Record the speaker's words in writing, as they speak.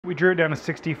We drew it down to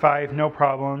 65, no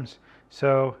problems.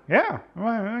 So yeah,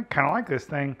 I kind of like this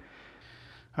thing.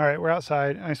 All right, we're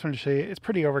outside. I just wanted to show you, it's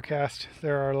pretty overcast.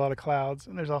 There are a lot of clouds,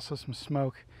 and there's also some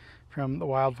smoke from the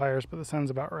wildfires, but the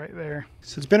sun's about right there.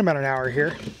 So it's been about an hour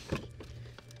here.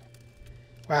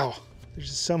 Wow, there's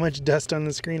just so much dust on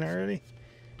the screen already.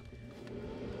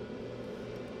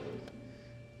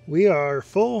 We are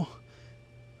full.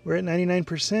 We're at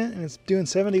 99% and it's doing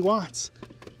 70 watts.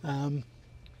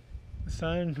 The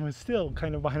sun was still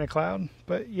kind of behind a cloud,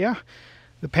 but yeah,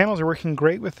 the panels are working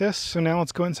great with this. So now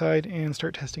let's go inside and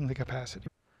start testing the capacity.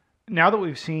 Now that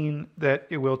we've seen that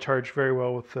it will charge very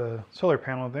well with the solar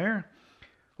panel there,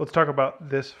 let's talk about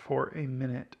this for a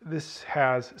minute. This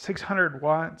has 600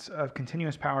 watts of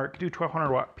continuous power. It can do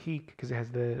 1200 watt peak because it has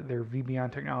their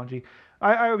VBeyond technology.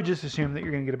 I would just assume that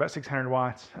you're going to get about 600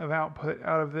 watts of output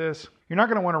out of this. You're not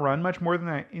going to want to run much more than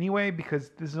that anyway, because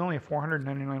this is only a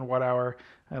 499 watt hour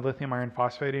lithium iron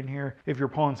phosphate in here. If you're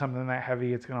pulling something that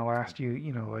heavy, it's going to last you,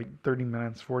 like 30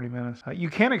 minutes, 40 minutes. You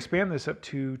can expand this up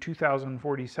to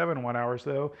 2047 watt hours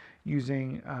though,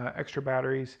 using extra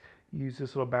batteries. Use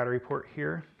this little battery port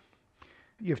here.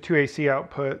 You have two AC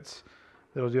outputs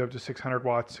that'll do up to 600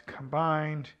 watts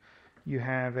combined. You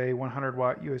have a 100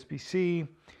 watt USB-C.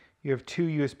 You have two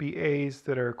USB-As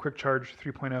that are quick charge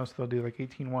 3.0, so they'll do like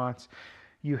 18 watts.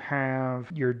 You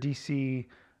have your DC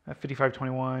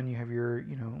 5521. You have your,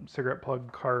 cigarette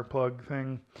plug, car plug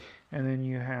thing. And then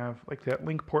you have like that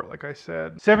link port, like I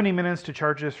said. 70 minutes to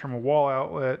charge this from a wall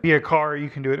outlet. Via car, you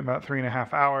can do it in about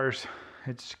 3.5 hours.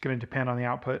 It's going to depend on the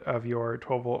output of your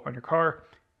 12 volt on your car.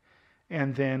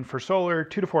 And then for solar,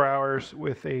 2 to 4 hours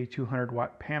with a 200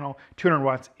 watt panel. 200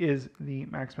 watts is the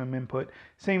maximum input.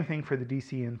 Same thing for the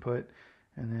DC input.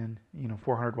 And then,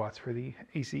 400 watts for the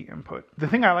AC input. The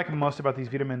thing I like most about these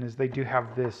VTOMAN is they do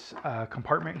have this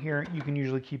compartment here. You can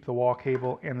usually keep the wall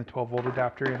cable and the 12 volt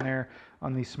adapter in there.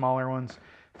 On these smaller ones,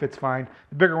 fits fine.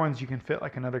 The bigger ones, you can fit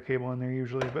like another cable in there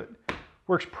usually, but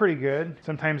works pretty good.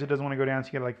 Sometimes it doesn't want to go down, so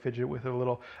you gotta like fidget with it a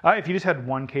little. If you just had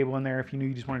one cable in there, if you knew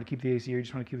you just wanted to keep the AC or you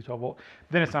just want to keep the 12 volt,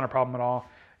 then it's not a problem at all.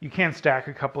 You can stack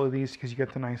a couple of these because you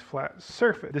get the nice flat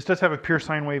surface. This does have a pure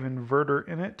sine wave inverter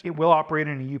in it. It will operate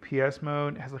in a UPS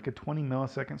mode. It has like a 20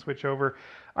 millisecond switchover.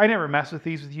 I never mess with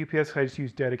these with UPS because I just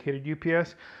use dedicated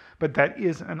UPS, but that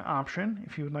is an option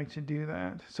if you would like to do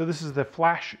that. So this is the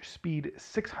FlashSpeed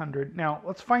 600. Now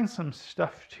let's find some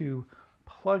stuff to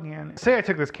plug in. Say I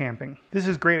took this camping. This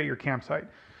is great at your campsite.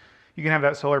 You can have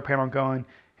that solar panel going.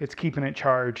 It's keeping it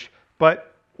charged.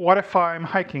 But what if I'm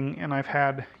hiking and I've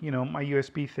had, my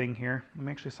USB thing here. Let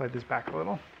me actually slide this back a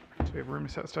little so we have room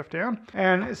to set stuff down.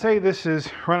 And say this is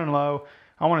running low.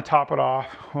 I want to top it off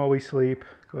while we sleep.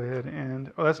 Go ahead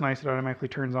and, oh, that's nice. It automatically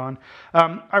turns on.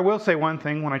 I will say one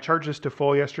thing. When I charged this to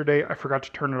full yesterday, I forgot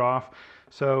to turn it off.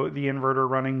 So the inverter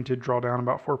running did draw down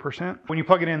about 4%. When you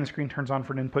plug it in, the screen turns on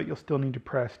for an input. You'll still need to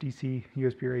press DC,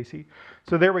 USB, or AC.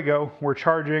 So there we go. We're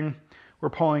charging. We're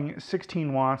pulling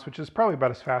 16 watts, which is probably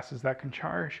about as fast as that can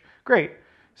charge. Great.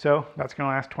 So that's going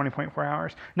to last 20.4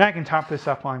 hours. Now I can top this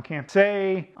up on camp.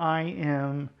 Say I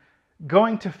am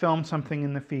going to film something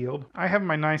in the field. I have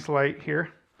my nice light here.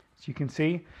 As you can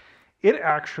see, it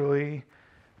actually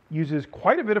uses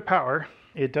quite a bit of power.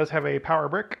 It does have a power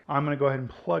brick. I'm going to go ahead and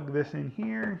plug this in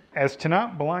here. As to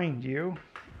not blind you,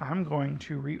 I'm going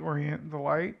to reorient the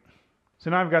light. So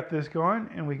now I've got this going,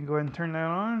 and we can go ahead and turn that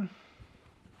on.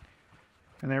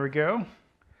 And there we go.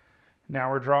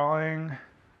 Now we're drawing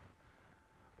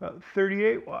about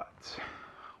 38 watts.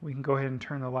 We can go ahead and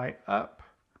turn the light up.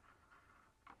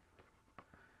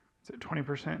 It's at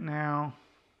 20% now.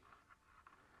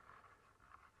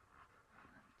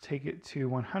 Take it to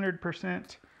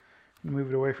 100%.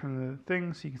 Move it away from the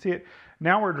thing so you can see it.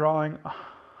 Now we're drawing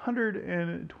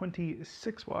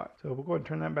 126 watts. So we'll go ahead and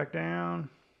turn that back down.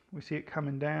 We see it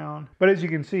coming down. But as you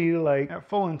can see, like at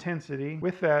full intensity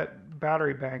with that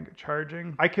battery bank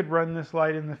charging, I could run this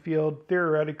light in the field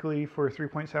theoretically for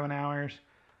 3.7 hours.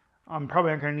 I'm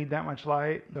probably not going to need that much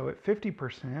light. So at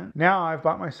 50%, now I've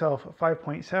bought myself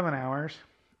 5.7 hours.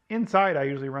 Inside, I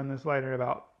usually run this light at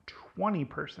about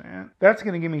 20%. That's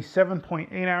going to give me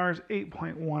 7.8 hours,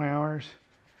 8.1 hours.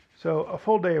 So a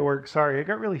full day of work. Sorry, it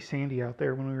got really sandy out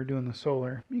there when we were doing the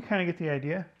solar. You kind of get the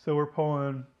idea. So we're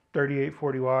pulling 38,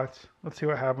 40 watts. Let's see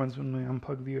what happens when we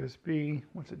unplug the USB.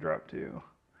 What's it drop to?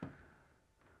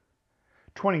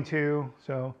 22.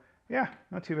 So yeah,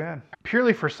 not too bad.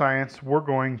 Purely for science, we're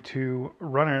going to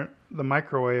run the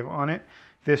microwave on it.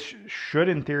 This should,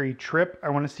 in theory, trip. I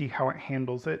want to see how it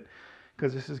handles it,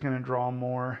 because this is going to draw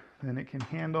more than it can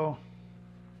handle.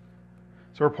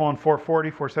 So we're pulling 440,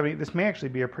 470. This may actually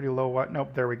be a pretty low watt.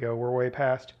 Nope, there we go. We're way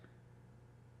past.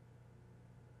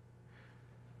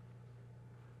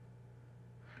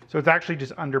 So it's actually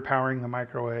just underpowering the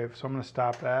microwave. So I'm going to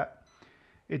stop that.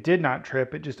 It did not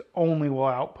trip. It just only will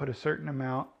output a certain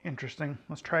amount. Interesting.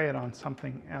 Let's try it on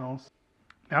something else.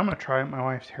 Now I'm going to try my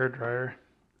wife's hairdryer.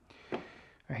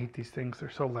 I hate these things.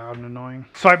 They're so loud and annoying.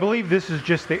 So I believe this is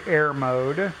just the air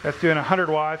mode. That's doing 100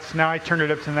 watts. Now I turned it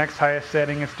up to the next highest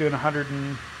setting. It's doing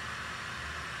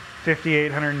 158,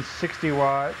 160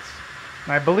 watts.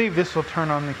 And I believe this will turn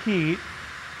on the heat.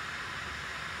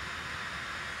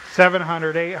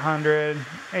 700, 800,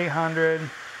 800.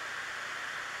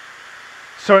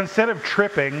 So instead of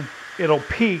tripping, it'll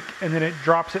peak and then it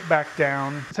drops it back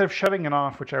down. Instead of shutting it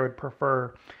off, which I would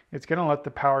prefer, it's going to let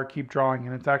the power keep drawing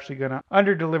and it's actually going to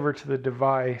under-deliver to the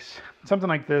device. Something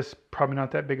like this, probably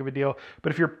not that big of a deal.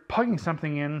 But if you're plugging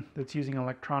something in that's using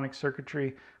electronic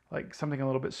circuitry, like something a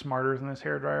little bit smarter than this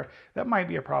hairdryer, that might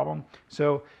be a problem.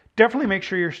 So definitely make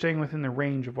sure you're staying within the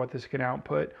range of what this can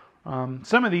output.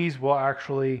 Some of these will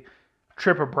actually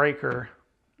trip a breaker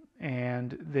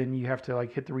and then you have to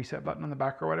like hit the reset button on the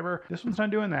back or whatever. This one's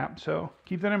not doing that, so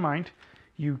keep that in mind.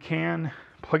 You can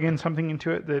plug in something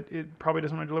into it that it probably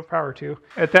doesn't want to deliver power to.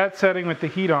 At that setting with the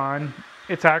heat on,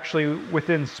 it's actually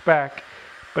within spec,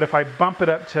 but if I bump it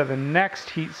up to the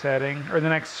next heat setting or the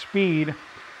next speed,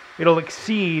 it'll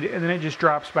exceed and then it just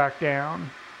drops back down.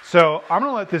 So I'm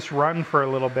gonna let this run for a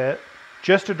little bit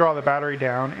just to draw the battery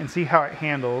down and see how it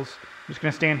handles. I'm just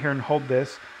gonna stand here and hold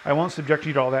this. I won't subject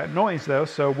you to all that noise though,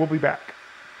 so we'll be back.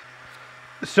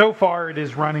 So far it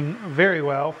is running very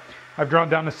well. I've drawn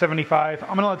down to 75.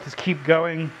 I'm gonna let this keep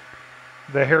going.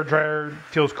 The hairdryer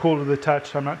feels cool to the touch,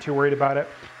 so I'm not too worried about it.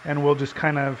 And we'll just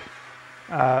kind of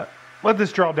let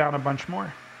this draw down a bunch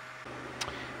more.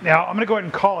 Now I'm gonna go ahead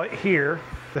and call it here.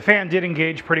 The fan did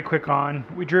engage pretty quick on.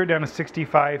 We drew it down to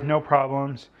 65, no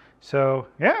problems. So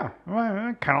yeah,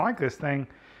 I kind of like this thing.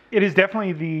 It is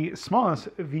definitely the smallest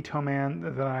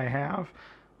VTOMAN that I have,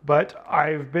 but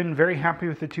I've been very happy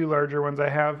with the two larger ones I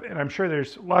have, and I'm sure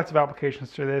there's lots of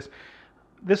applications to this.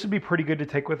 This would be pretty good to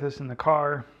take with us in the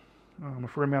car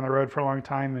if we're gonna be on the road for a long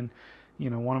time and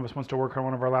you know, one of us wants to work on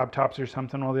one of our laptops or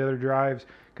something while the other drives,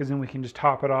 because then we can just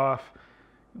top it off.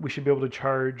 We should be able to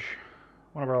charge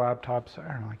one of our laptops,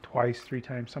 I don't know, like twice, 3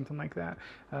 times, something like that.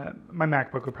 My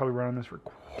MacBook would probably run on this for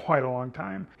quite a long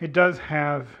time. It does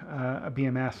have a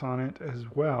BMS on it as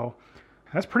well.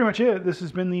 That's pretty much it. This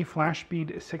has been the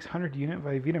FlashSpeed 600 unit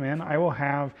by VTOMAN. I will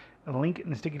have a link in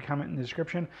the sticky comment in the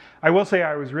description. I will say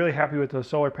I was really happy with those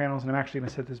solar panels, and I'm actually going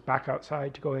to set this back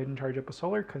outside to go ahead and charge up a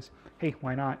solar, because, hey,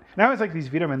 why not? And I always like these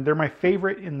VTOMAN. They're my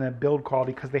favorite in the build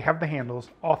quality because they have the handles.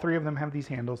 All 3 of them have these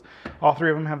handles. All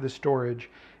 3 of them have the storage,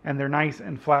 and they're nice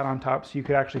and flat on top, so you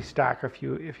could actually stack a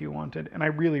few if you wanted. And I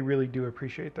really, really do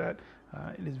appreciate that.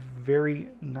 It is very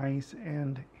nice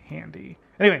and handy.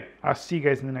 Anyway, I'll see you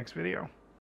guys in the next video.